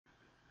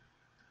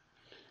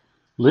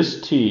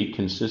List T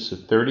consists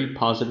of 30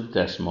 positive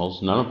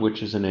decimals, none of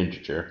which is an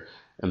integer,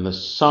 and the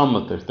sum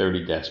of the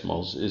 30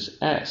 decimals is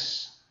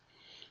S.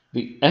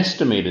 The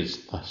estimated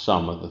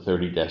sum of the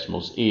 30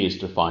 decimals E is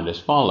defined as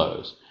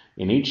follows.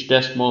 In each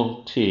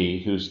decimal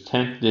T whose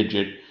 10th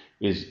digit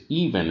is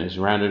even is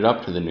rounded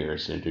up to the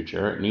nearest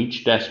integer, and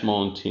each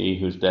decimal in T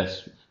whose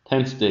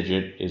 10th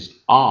digit is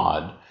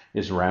odd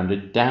is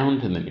rounded down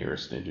to the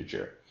nearest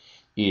integer.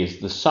 E is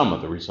the sum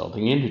of the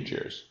resulting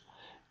integers.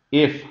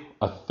 If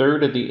a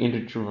third of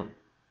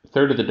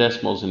the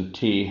decimals in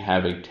T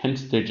have a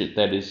 10th digit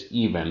that is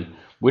even,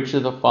 which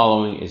of the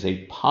following is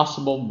a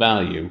possible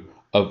value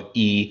of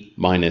E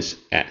minus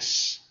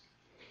S?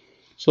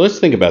 So let's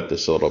think about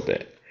this a little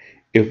bit.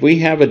 If we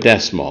have a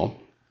decimal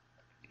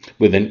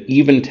with an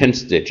even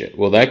 10th digit,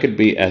 well, that could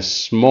be as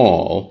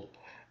small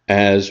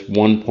as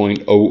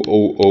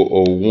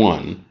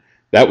 1.00001.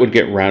 That would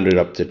get rounded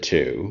up to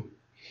 2.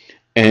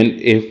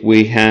 And if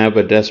we have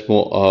a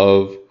decimal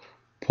of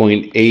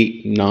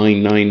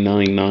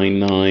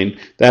 0.899999,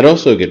 that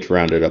also gets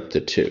rounded up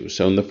to 2.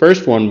 So in the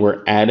first one,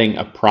 we're adding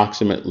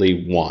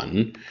approximately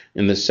 1.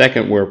 In the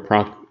second, we're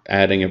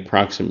adding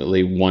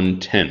approximately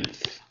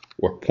 1/10,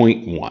 or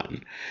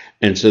 0.1.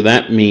 And so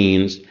that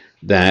means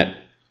that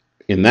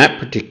in that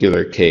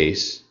particular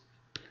case,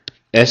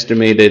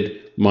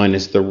 estimated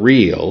minus the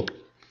real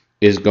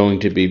is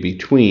going to be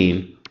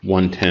between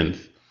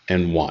 1/10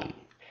 and 1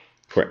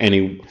 for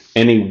any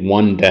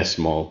one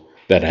decimal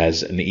that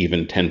has an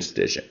even 10th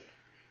digit.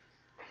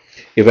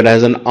 If it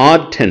has an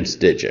odd 10th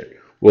digit,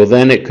 well,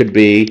 then it could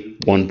be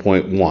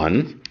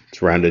 1.1.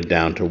 It's rounded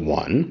down to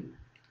 1.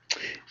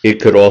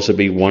 It could also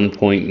be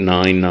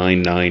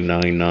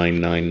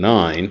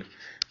 1.99999999.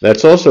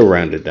 That's also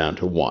rounded down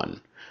to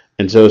 1.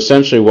 And so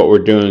essentially what we're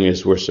doing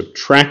is we're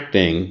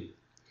subtracting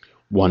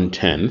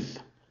 1/10,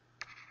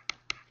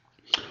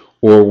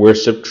 or we're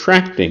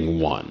subtracting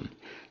 1.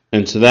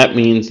 And so that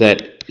means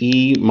that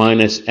E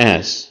minus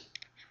S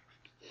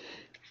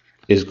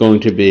is going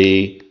to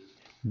be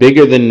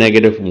bigger than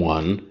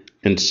 -1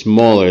 and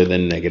smaller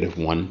than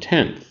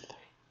 -1/10.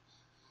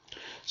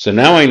 So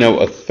now I know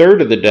a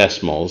third of the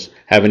decimals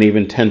have an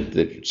even 10th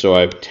digit. So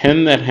I have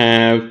 10 that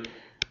have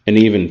an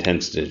even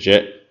 10th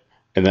digit,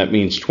 and that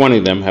means 20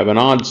 of them have an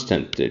odd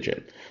 10th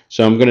digit.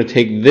 So I'm going to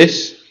take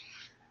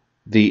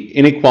the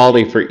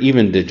inequality for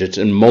even digits,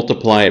 and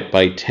multiply it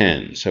by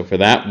 10. So for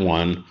that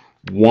one,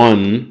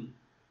 1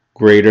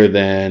 greater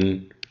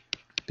than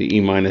the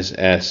E minus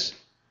S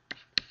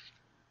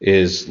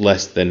is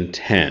less than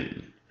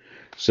 10.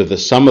 So the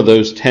sum of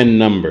those 10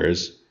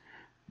 numbers,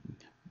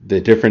 the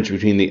difference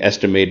between the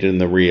estimated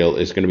and the real,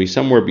 is going to be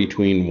somewhere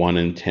between 1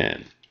 and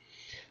 10.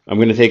 I'm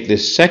going to take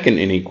this second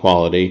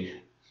inequality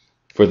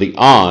for the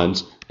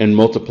odds and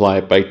multiply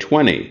it by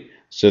 20.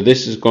 So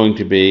this is going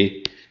to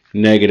be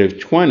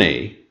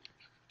 -20.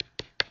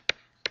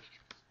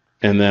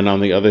 And then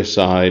on the other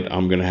side,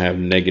 I'm going to have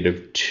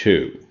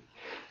 -2.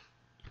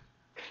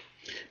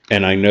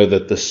 And I know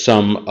that the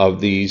sum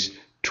of these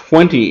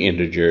 20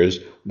 integers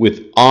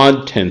with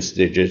odd 10th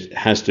digits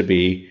has to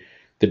be,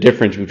 the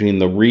difference between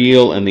the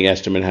real and the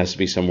estimate has to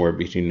be somewhere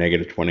between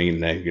 -20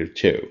 and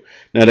 -2.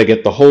 Now to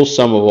get the whole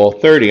sum of all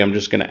 30, I'm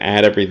just going to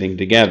add everything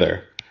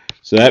together.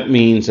 So that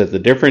means that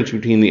the difference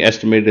between the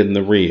estimated and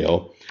the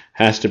real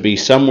has to be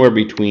somewhere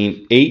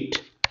between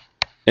 8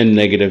 and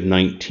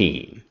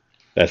 -19.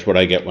 That's what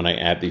I get when I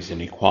add these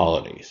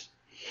inequalities.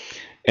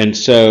 And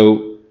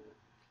so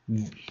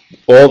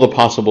all the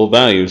possible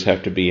values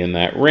have to be in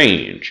that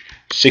range.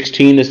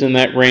 16 is in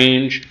that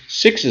range,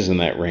 6 is in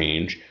that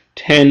range,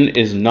 10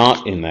 is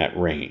not in that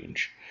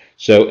range.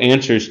 So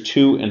answers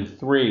 2 and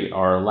 3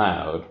 are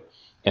allowed,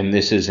 and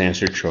this is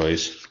answer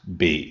choice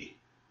B.